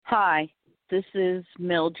Hi, this is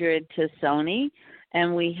Mildred Tassone,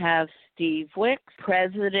 and we have Steve Wicks,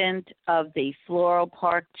 president of the Floral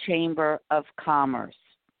Park Chamber of Commerce.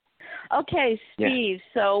 Okay, Steve,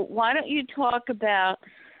 So why don't you talk about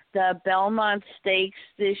the Belmont Stakes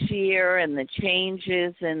this year and the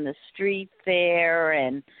changes in the street fair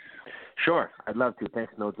and... Sure, I'd love to.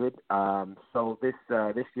 Thanks, Mildred. So this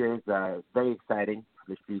year is very exciting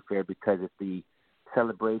for the street fair because it's the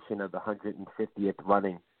celebration of the 150th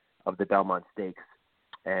running of the Belmont Stakes,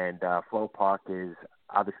 and Floral Park is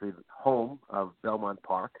obviously home of Belmont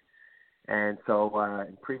Park. And so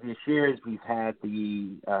in previous years, we've had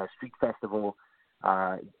the street festival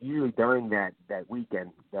usually during that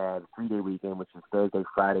weekend, the 3-day weekend, which is Thursday,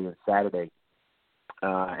 Friday, and Saturday.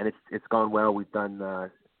 And it's gone well. We've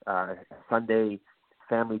done Sunday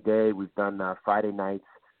Family Day. We've done Friday nights.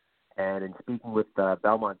 And in speaking with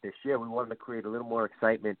Belmont this year, we wanted to create a little more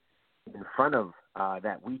excitement in front of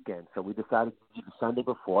that weekend. So we decided to do the Sunday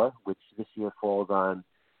before, which this year falls on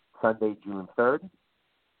Sunday, June 3rd.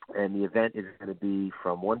 And the event is going to be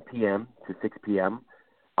from 1 p.m. to 6 p.m.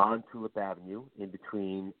 on Tulip Avenue in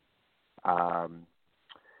between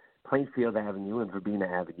Plainfield Avenue and Verbena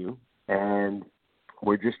Avenue. And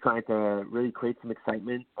we're just trying to really create some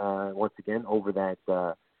excitement once again over that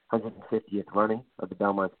 150th running of the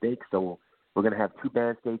Belmont Stakes. So we're going to have 2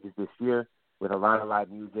 band stages this year with a lot of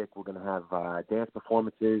live music. We're going to have dance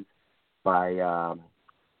performances by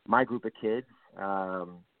my group of kids,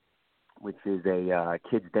 which is a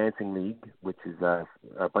kids dancing league, which is a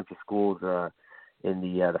bunch of schools in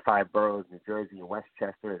the 5 boroughs, New Jersey and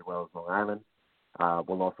Westchester, as well as Long Island.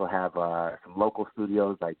 We'll also have some local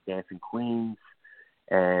studios like Dancing Queens,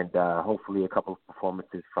 and hopefully a couple of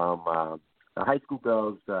performances from the high school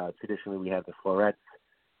girls. Traditionally, we have the Florettes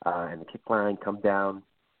and the Kick Line come down.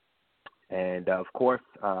 And, of course,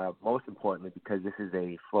 most importantly, because this is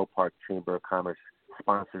a Floral Park Chamber of Commerce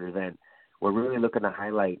sponsored event, we're really looking to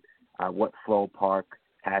highlight what Floral Park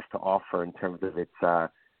has to offer in terms of its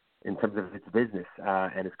business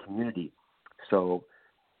and its community. So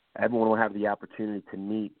everyone will have the opportunity to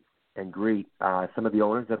meet and greet some of the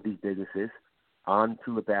owners of these businesses on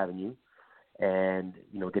Tulip Avenue, and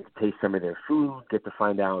get to taste some of their food, get to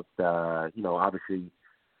find out obviously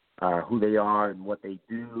who they are and what they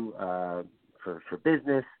do for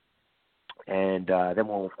business. And then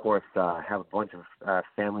we'll, of course, have a bunch of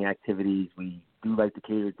family activities. We do like to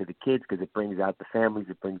cater to the kids because it brings out the families.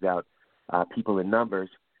 It brings out people in numbers.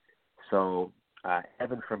 So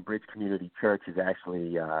Evan from Bridge Community Church is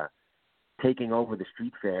actually taking over the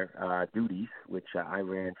street fair duties, which I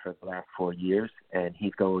ran for the last 4 years. And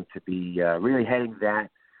he's going to be really heading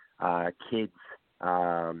that kids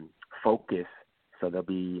focus. So there'll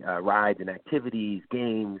be rides and activities,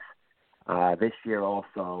 games. This year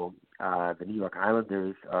also, the New York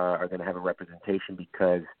Islanders are going to have a representation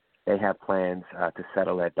because they have plans to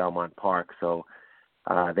settle at Belmont Park. So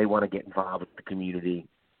they want to get involved with the community.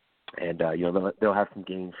 And, they'll have some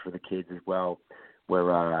games for the kids as well.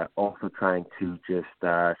 We're also trying to just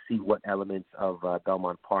see what elements of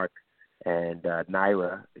Belmont Park and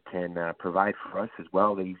Naira can provide for us as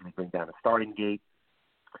well. They usually bring down a starting gate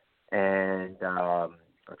and a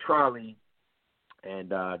trolley.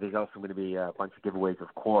 And there's also going to be a bunch of giveaways,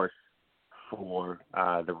 of course, for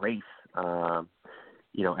the race,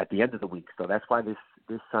 at the end of the week. So that's why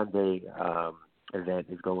this Sunday event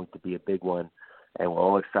is going to be a big one, and we're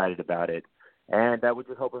all excited about it. And we're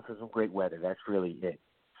just hoping for some great weather. That's really it.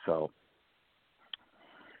 So.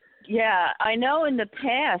 Yeah, I know in the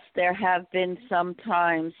past there have been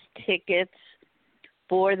sometimes tickets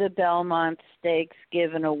for the Belmont Stakes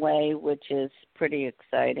given away, which is pretty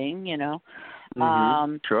exciting,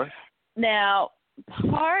 Mm-hmm. Sure. Now,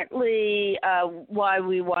 partly why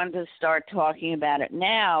we wanted to start talking about it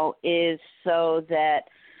now is so that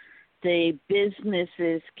the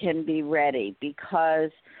businesses can be ready,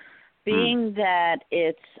 because being that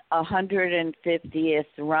it's 150th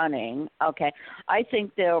running, okay, I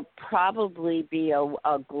think there'll probably be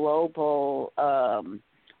a global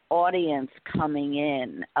audience coming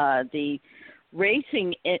in. The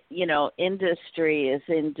racing, industry is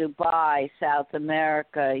in Dubai, South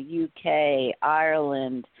America, UK,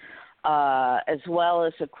 Ireland, as well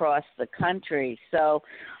as across the country. So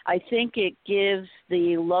I think it gives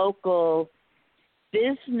the local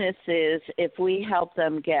businesses, if we help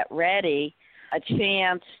them get ready, a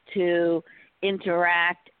chance to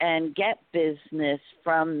interact and get business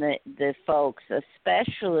from the folks,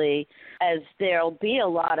 especially as there'll be a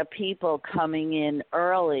lot of people coming in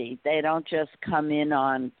early. They don't just come in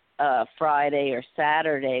on Friday or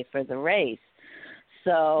Saturday for the race.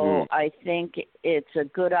 So I think it's a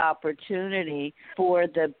good opportunity for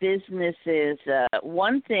the businesses.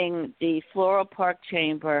 One thing, the Floral Park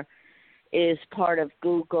Chamber is part of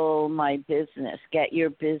Google My Business, Get Your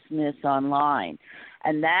Business Online.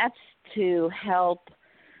 And that's to help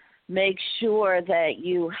make sure that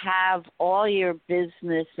you have all your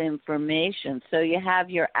business information. So you have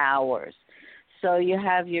your hours, so you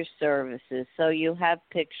have your services, so you have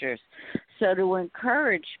pictures. So to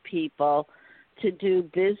encourage people to do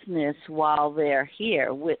business while they're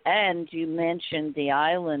here. And you mentioned the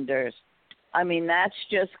Islanders. I mean, that's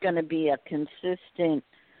just going to be a consistent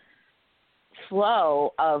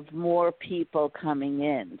flow of more people coming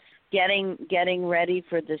in. Getting ready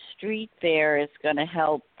for the street fair is going to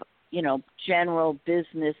help, general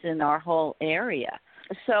business in our whole area.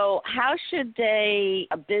 So how should a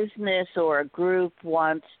business or a group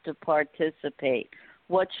wants to participate?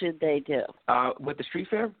 What should they do? With the street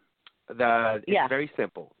fair? It's very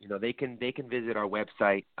simple. They can visit our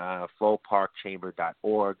website,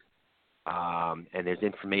 flowparkchamber.org, and there's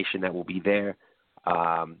information that will be there.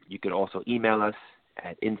 You can also email us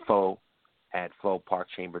at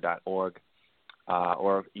info@flowparkchamber.org,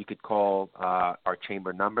 or you could call our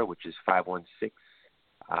chamber number, which is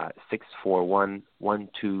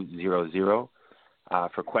 516-641-1200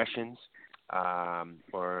 for questions,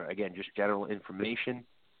 or, again, just general information,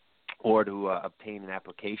 or to obtain an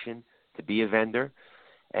application to be a vendor.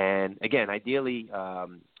 And, again, ideally,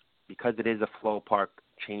 because it is a Floral Park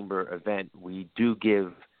Chamber event, we do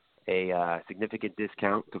give a significant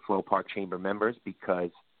discount to Floral Park Chamber members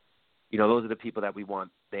because, those are the people that we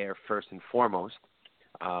want there first and foremost,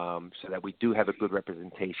 so that we do have a good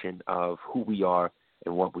representation of who we are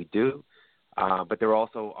and what we do. But there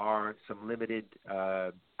also are some limited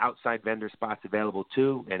outside vendor spots available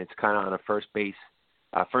too, and it's kind of on a first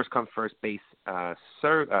come, first base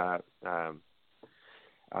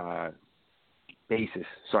basis.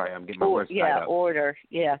 Sorry, I'm getting my words tied up. Order,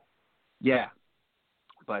 yeah. Yeah,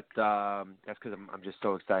 but that's because I'm just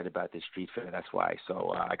so excited about this street fair. That's why.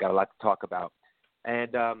 So I got a lot to talk about,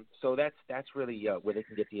 and so that's really where they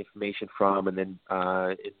can get the information from. And then in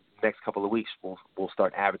the next couple of weeks, we'll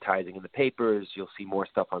start advertising in the papers. You'll see more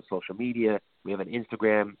stuff on social media. We have an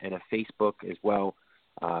Instagram and a Facebook as well,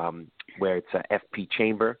 where it's a FP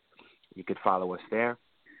Chamber. You could follow us there.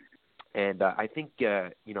 And I think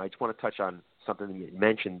I just want to touch on something that you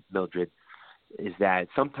mentioned, Mildred, is that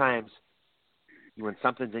sometimes when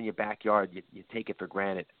something's in your backyard, you take it for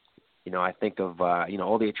granted. I think of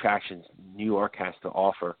all the attractions New York has to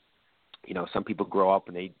offer. Some people grow up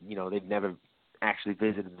and they've never actually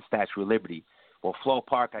visited the Statue of Liberty. Well, Floral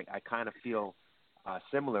Park, I kind of feel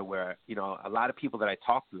similar, where a lot of people that I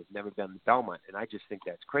talk to have never been to Belmont, and I just think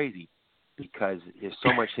that's crazy because there's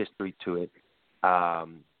so much history to it,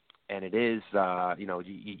 and it is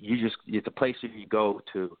it's a place that you go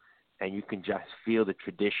to, and you can just feel the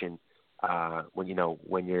tradition when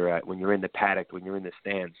you're in the paddock, when you're in the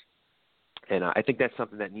stands. And I think that's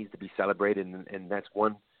something that needs to be celebrated, and that's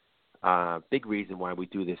one big reason why we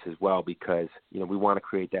do this as well, because we want to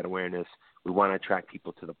create that awareness. We want to attract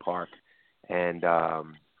people to the park, and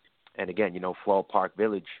again, Floral Park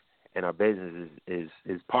Village and our business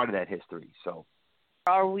is part of that history. So,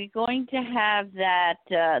 are we going to have that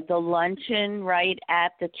the luncheon right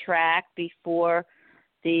at the track before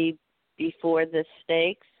the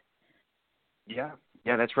stakes? Yeah,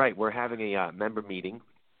 that's right. We're having a member meeting,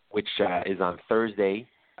 which is on Thursday,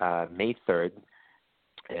 May 3rd,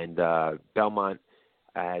 and Belmont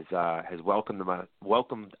has welcomed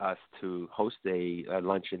us to host a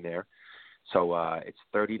luncheon there. So it's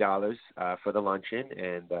 $30 for the luncheon,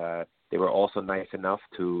 and they were also nice enough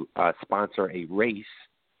to sponsor a race,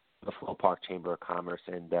 the Floral Park Chamber of Commerce,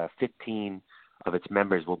 and 15 of its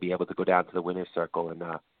members will be able to go down to the winner's circle and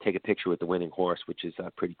take a picture with the winning horse, which is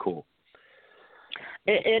pretty cool.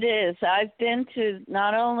 It is. I've been to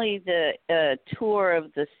not only the tour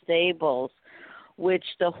of the stables, which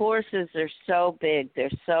the horses are so big, they're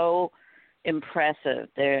so impressive.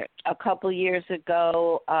 A couple years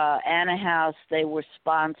ago, Anna House, they were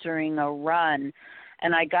sponsoring a run,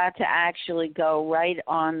 and I got to actually go right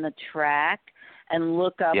on the track and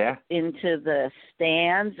look up into the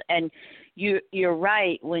stands, and you're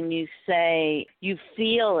right when you say you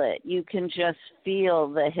feel it. You can just feel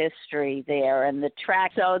the history there and the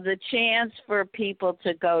track. So the chance for people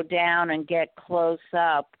to go down and get close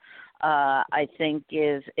up, I think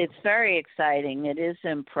it's very exciting. It is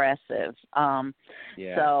impressive.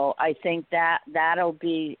 So I think that'll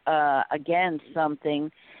be, again,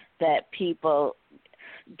 something that people,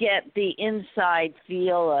 get the inside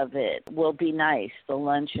feel of it will be nice. The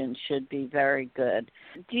luncheon should be very good.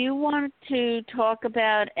 Do you want to talk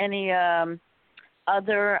about any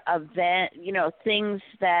other event, things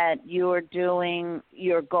that you're doing,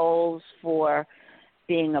 your goals for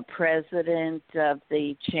being a president of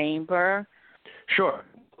the chamber? Sure.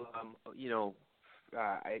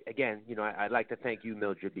 I'd like to thank you,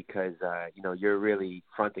 Mildred, because you're really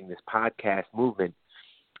fronting this podcast movement,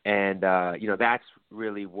 and that's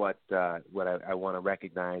really what I want to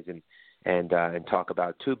recognize and talk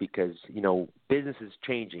about too, because business is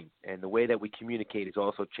changing, and the way that we communicate is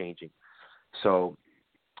also changing. So,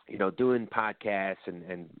 doing podcasts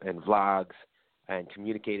and vlogs and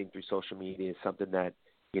communicating through social media is something that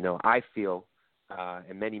I feel,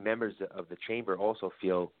 and many members of the chamber also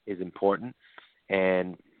feel is important.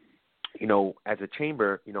 And, as a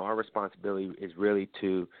chamber, our responsibility is really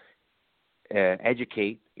to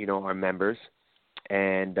educate, our members.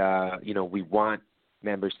 And, we want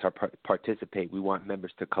members to participate. We want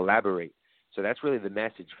members to collaborate. So that's really the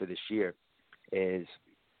message for this year is,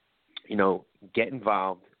 get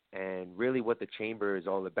involved. And really what the chamber is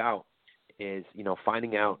all about is,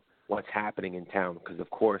 finding out what's happening in town. Because, of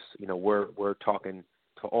course, we're talking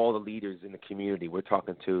to all the leaders in the community. We're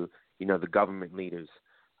talking to, the government leaders,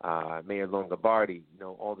 Mayor Longobardi,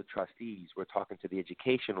 all the trustees. We're talking to the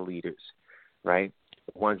educational leaders, right,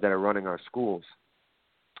 the ones that are running our schools,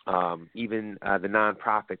 even the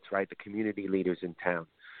nonprofits, right, the community leaders in town.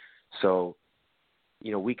 So,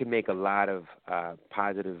 we can make a lot of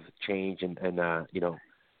positive change and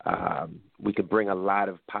we could bring a lot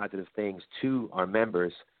of positive things to our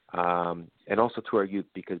members and also to our youth,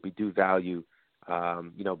 because we do value,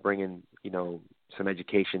 bringing, some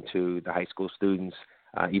education to the high school students,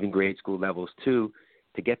 even grade school levels too,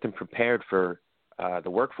 to get them prepared for the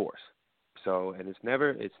workforce. So, and it's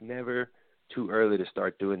never too early to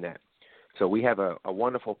start doing that. So we have a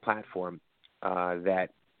wonderful platform that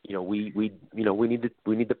we need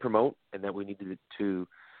to promote, and that we need to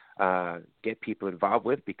get people involved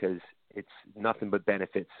with, because it's nothing but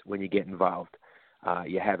benefits when you get involved.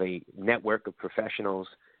 You have a network of professionals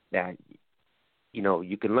that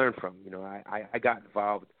you can learn from. I got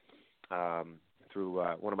involved through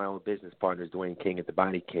one of my old business partners, Dwayne King at the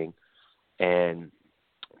Body King, and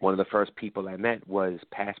one of the first people I met was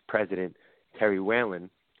past President Terry Whalen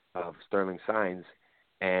of Sterling Signs,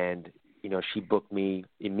 and she booked me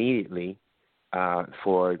immediately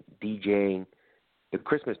for DJing the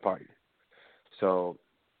Christmas party. So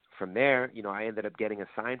from there, I ended up getting a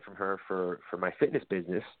sign from her for my fitness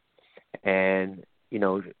business, and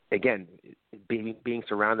again, being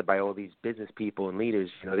surrounded by all these business people and leaders,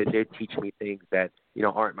 they're teaching me things that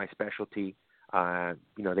aren't my specialty.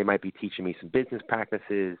 They might be teaching me some business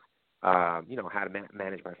practices, how to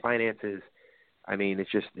manage my finances. I mean,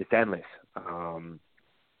 it's endless.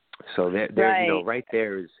 So there, right. Right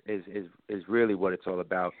there is really what it's all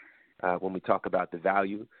about when we talk about the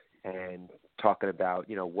value and talking about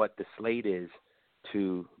what the slate is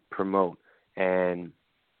to promote. And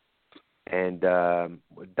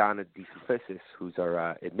Donna DeSuficis, who's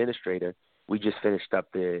our administrator, we just finished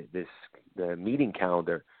up the meeting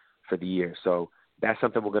calendar for the year. So that's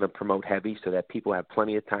something we're going to promote heavy, so that people have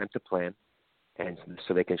plenty of time to plan, and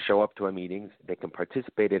so they can show up to our meetings, they can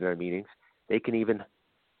participate in our meetings, they can even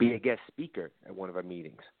be a guest speaker at one of our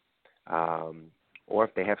meetings. Or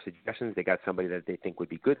if they have suggestions, they got somebody that they think would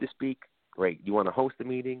be good to speak, great. You want to host a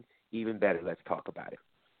meeting? Even better, let's talk about it.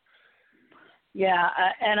 Yeah,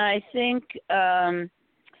 and I think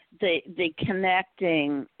the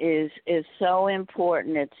connecting is so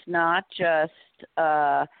important. It's not just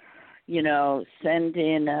send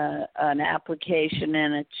in an application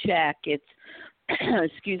and a check. It's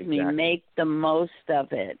Exactly. Make the most of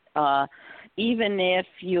it. Even if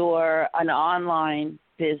you're an online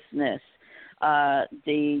business,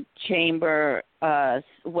 the chamber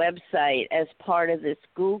website, as part of this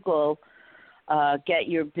Google Get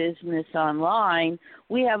Your Business Online,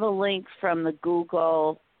 we have a link from the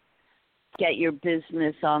Google Get Your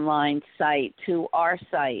Business Online site to our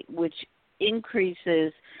site, which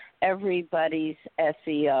increases everybody's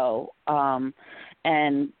SEO.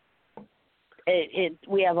 And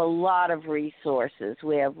we have a lot of resources.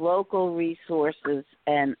 We have local resources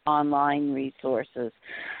and online resources.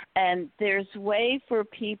 And there's a way for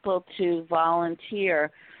people to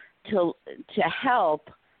volunteer to help.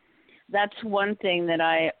 That's one thing that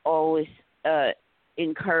I always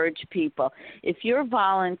encourage people. If you're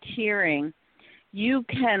volunteering, you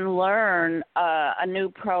can learn a new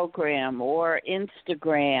program or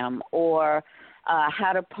Instagram or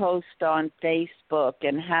how to post on Facebook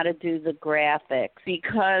and how to do the graphics.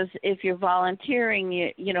 Because if you're volunteering,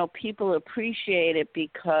 you know, people appreciate it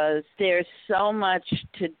because there's so much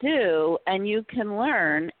to do and you can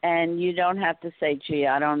learn and you don't have to say, gee,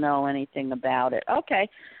 I don't know anything about it. Okay,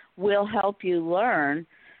 we'll help you learn,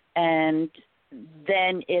 and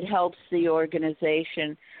then it helps the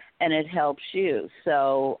organization and it helps you.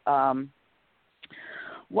 So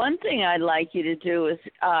one thing I'd like you to do is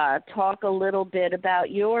talk a little bit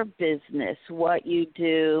about your business, what you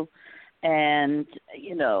do, and,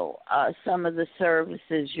 you know, some of the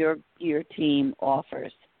services your team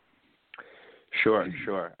offers. Sure.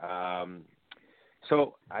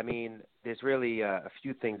 So, I mean, there's really a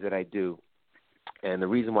few things that I do, and the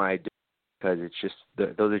reason why I do because it's just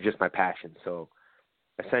those are just my passions. So,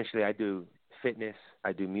 essentially, I do fitness,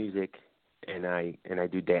 I do music, and I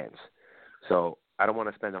do dance. So I don't want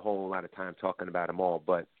to spend a whole lot of time talking about them all,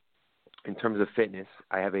 but in terms of fitness,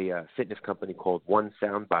 I have a fitness company called One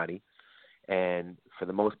Sound Body, and for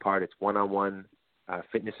the most part, it's one-on-one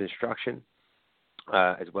fitness instruction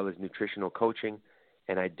as well as nutritional coaching,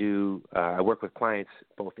 and I work with clients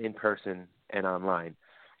both in person and online,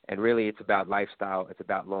 and really it's about lifestyle, it's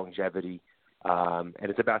about longevity, and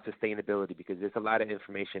it's about sustainability because there's a lot of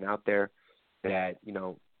information out there that, you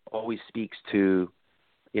know, always speaks to,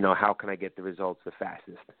 you know, how can I get the results the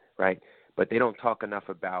fastest, right? But they don't talk enough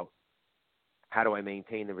about how do I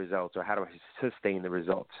maintain the results or how do I sustain the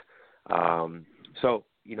results. So,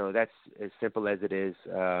 you know, that's as simple as it is.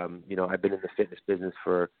 You know, I've been in the fitness business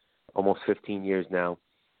for almost 15 years now.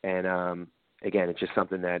 And, again, it's just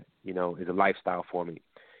something that, you know, is a lifestyle for me.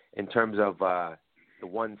 In terms of the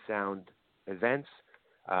One Sound events,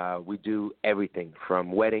 we do everything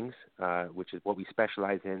from weddings, which is what we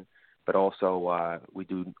specialize in, but also we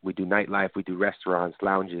do nightlife, we do restaurants,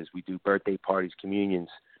 lounges, we do birthday parties, communions,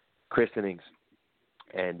 christenings,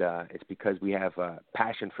 and it's because we have a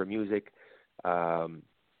passion for music, and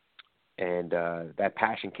that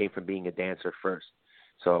passion came from being a dancer first.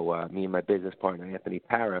 So me and my business partner, Anthony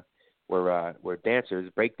Parra, we're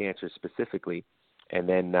dancers, break dancers specifically, and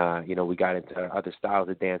then you know, we got into other styles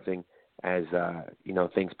of dancing as you know,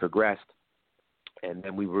 things progressed, and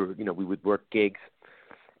then we would work gigs.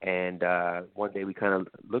 And one day we kind of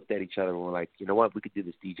looked at each other and we're like, you know what, we could do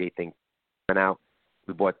this DJ thing. Went out,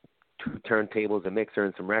 we bought 2 turntables, a mixer,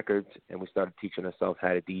 and some records, and we started teaching ourselves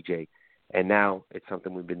how to DJ. And now it's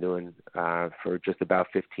something we've been doing for just about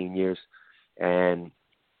 15 years. And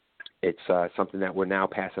it's something that we're now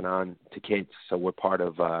passing on to kids. So we're part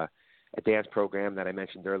of a dance program that I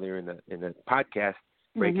mentioned earlier in the podcast,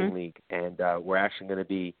 Breaking League. And we're actually going to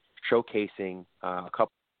be showcasing a couple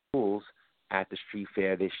of schools at the street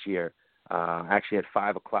fair this year, actually at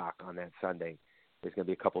 5 o'clock on that Sunday. There's going to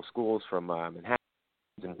be a couple schools from Manhattan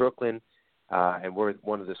and Brooklyn, and we're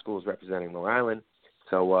one of the schools representing Long Island.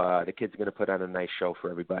 So the kids are going to put on a nice show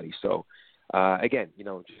for everybody. So, again, you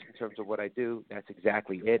know, just in terms of what I do, that's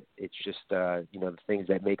exactly it. It's just, you know, the things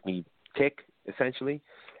that make me tick, essentially.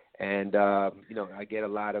 And, you know, I get a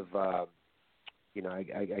lot of, you know,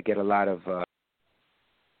 I get a lot of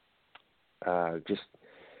just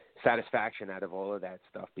satisfaction out of all of that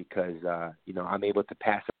stuff because, you know, I'm able to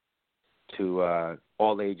pass it to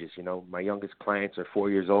all ages. You know, my youngest clients are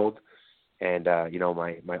 4 years old, and, you know,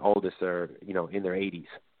 my oldest are, you know, in their 80s.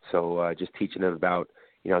 So just teaching them about,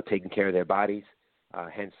 you know, taking care of their bodies,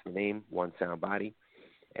 hence the name, One Sound Body.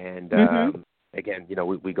 And, again, you know,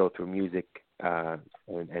 we go through music and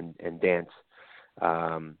dance,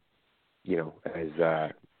 you know,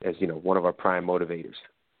 as, you know, one of our prime motivators.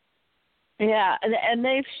 Yeah, and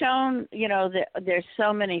they've shown, you know, there's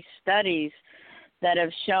so many studies that have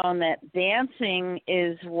shown that dancing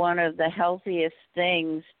is one of the healthiest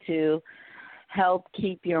things to help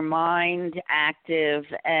keep your mind active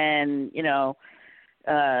and, you know,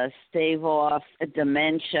 stave off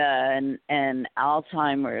dementia and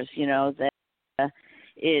Alzheimer's, you know, that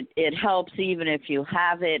it helps even if you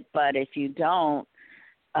have it, but if you don't,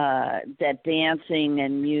 that dancing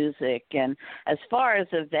and music. And as far as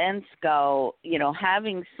events go, you know,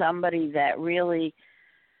 having somebody that really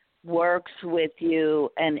works with you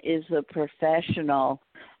and is a professional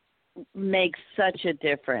makes such a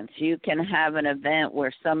difference. You can have an event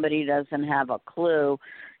where somebody doesn't have a clue,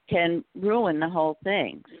 can ruin the whole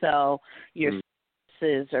thing. So your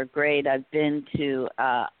services are great. I've been to,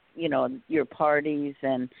 you know, your parties,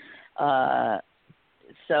 and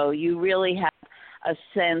so you really have a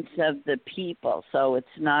sense of the people. So it's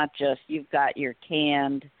not just you've got your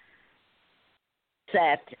canned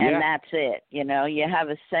set and that's it. You know, you have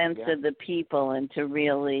a sense of the people and to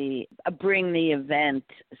really bring the event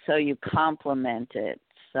so you complement it.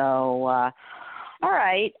 So All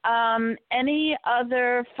right. Any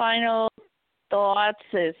other final thoughts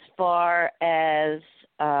as far as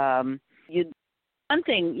you? One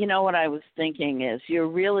thing, what I was thinking is you're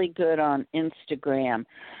really good on Instagram,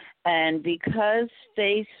 and because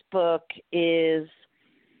Facebook is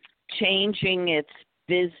changing its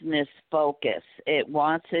business focus, it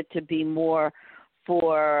wants it to be more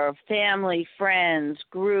for family, friends,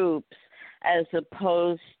 groups, as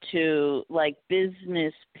opposed to like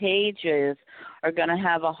business pages are going to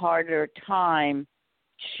have a harder time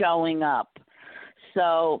showing up.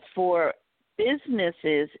 So for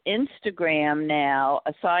businesses, Instagram now,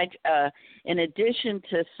 in addition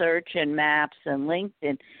to search and maps and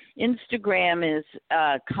LinkedIn, Instagram is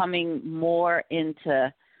coming more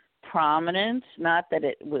into prominence. Not that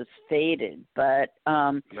it was faded, but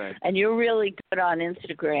right. And you're really good on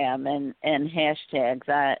Instagram and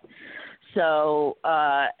hashtags. So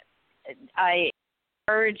I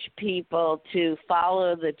encourage people to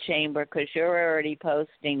follow the chamber because you're already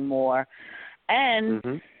posting more.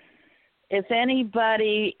 And if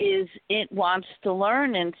anybody wants to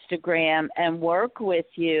learn Instagram and work with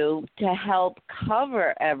you to help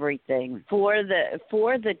cover everything for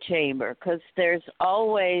the chamber, because there's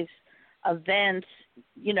always events,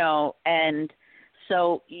 and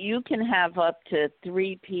so you can have up to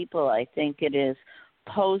 3 people, I think it is,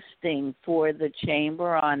 posting for the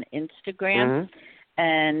chamber on Instagram.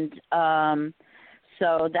 And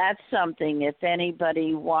so that's something, if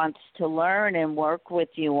anybody wants to learn and work with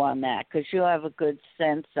you on that, because you have a good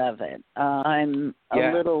sense of it. I'm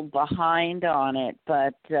a little behind on it,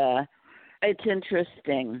 but it's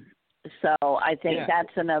interesting. So I think that's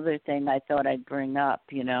another thing I thought I'd bring up,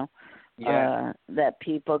 that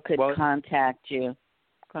people could contact you.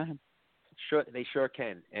 Go ahead. Sure, they sure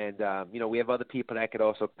can. And, we have other people that could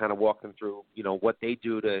also kind of walk them through, what they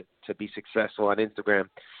do to be successful on Instagram.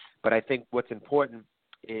 But I think what's important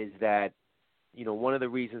is that, one of the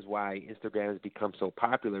reasons why Instagram has become so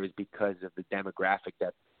popular is because of the demographic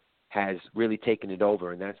that has really taken it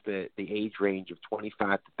over, and that's the age range of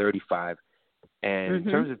 25 to 35. And in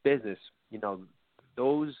terms of business,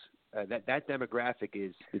 those that demographic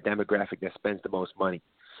is the demographic that spends the most money.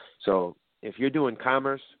 So if you're doing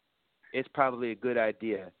commerce, it's probably a good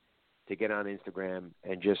idea to get on Instagram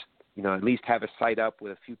and just, at least have a site up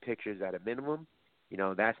with a few pictures at a minimum.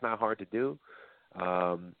 That's not hard to do.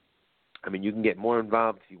 You can get more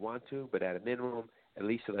involved if you want to, but at a minimum, at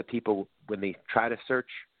least so that people, when they try to search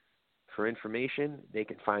for information, they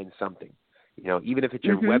can find something. Even if it's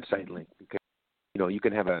your website link, because, you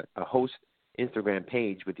can have a host Instagram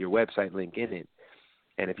page with your website link in it.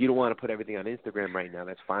 And if you don't want to put everything on Instagram right now,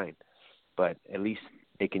 that's fine. But at least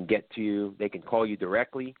they can get to you. They can call you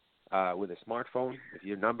directly with a smartphone. If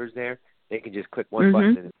your number's there, they can just click one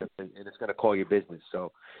button and it's going to call your business.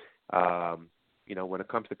 So, when it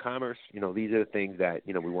comes to commerce, these are the things that,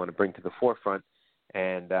 we want to bring to the forefront.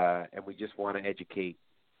 And we just want to educate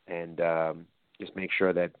and just make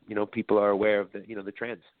sure that, people are aware of the, the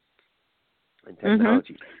trends and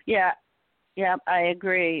technology. Yeah, I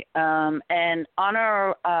agree. And on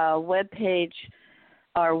our webpage,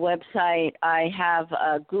 our website, I have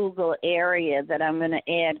a Google area that I'm going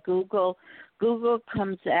to add. Google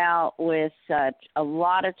comes out with a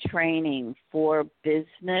lot of training for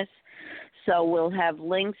business. So we'll have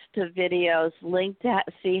links to videos, link to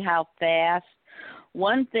see how fast.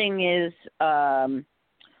 One thing is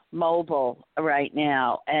mobile right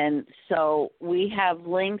now. And so we have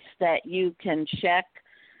links that you can check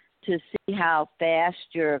to see how fast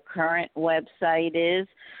your current website is.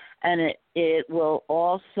 And it will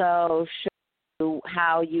also show you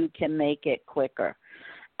how you can make it quicker.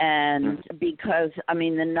 And because,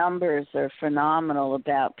 the numbers are phenomenal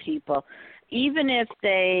about people. Even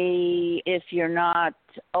if you're not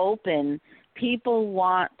open, people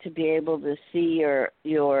want to be able to see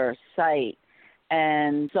your site.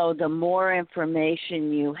 And so the more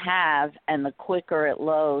information you have and the quicker it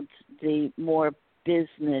loads, the more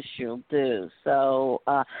business you'll do. So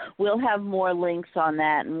we'll have more links on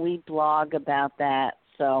that, and we blog about that.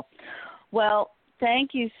 So, well,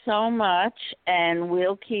 thank you so much, and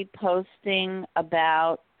we'll keep posting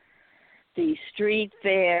about the street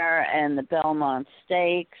fair and the Belmont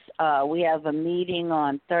Stakes. We have a meeting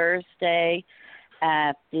on Thursday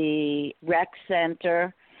at the rec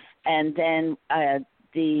center, and then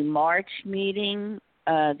the March meeting,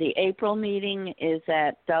 the April meeting is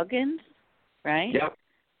at Duggan's, right? Yep.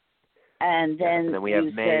 And then we have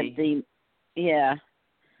May. May,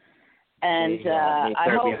 and May I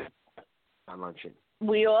hope on luncheon.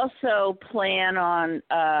 We also plan on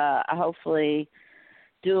hopefully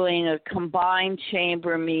doing a combined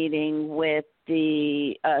chamber meeting with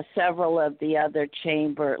the several of the other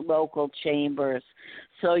local chambers,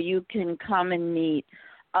 so you can come and meet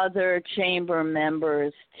other chamber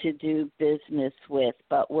members to do business with,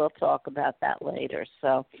 but we'll talk about that later.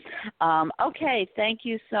 So, okay, thank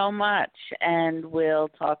you so much, and we'll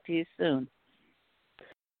talk to you soon.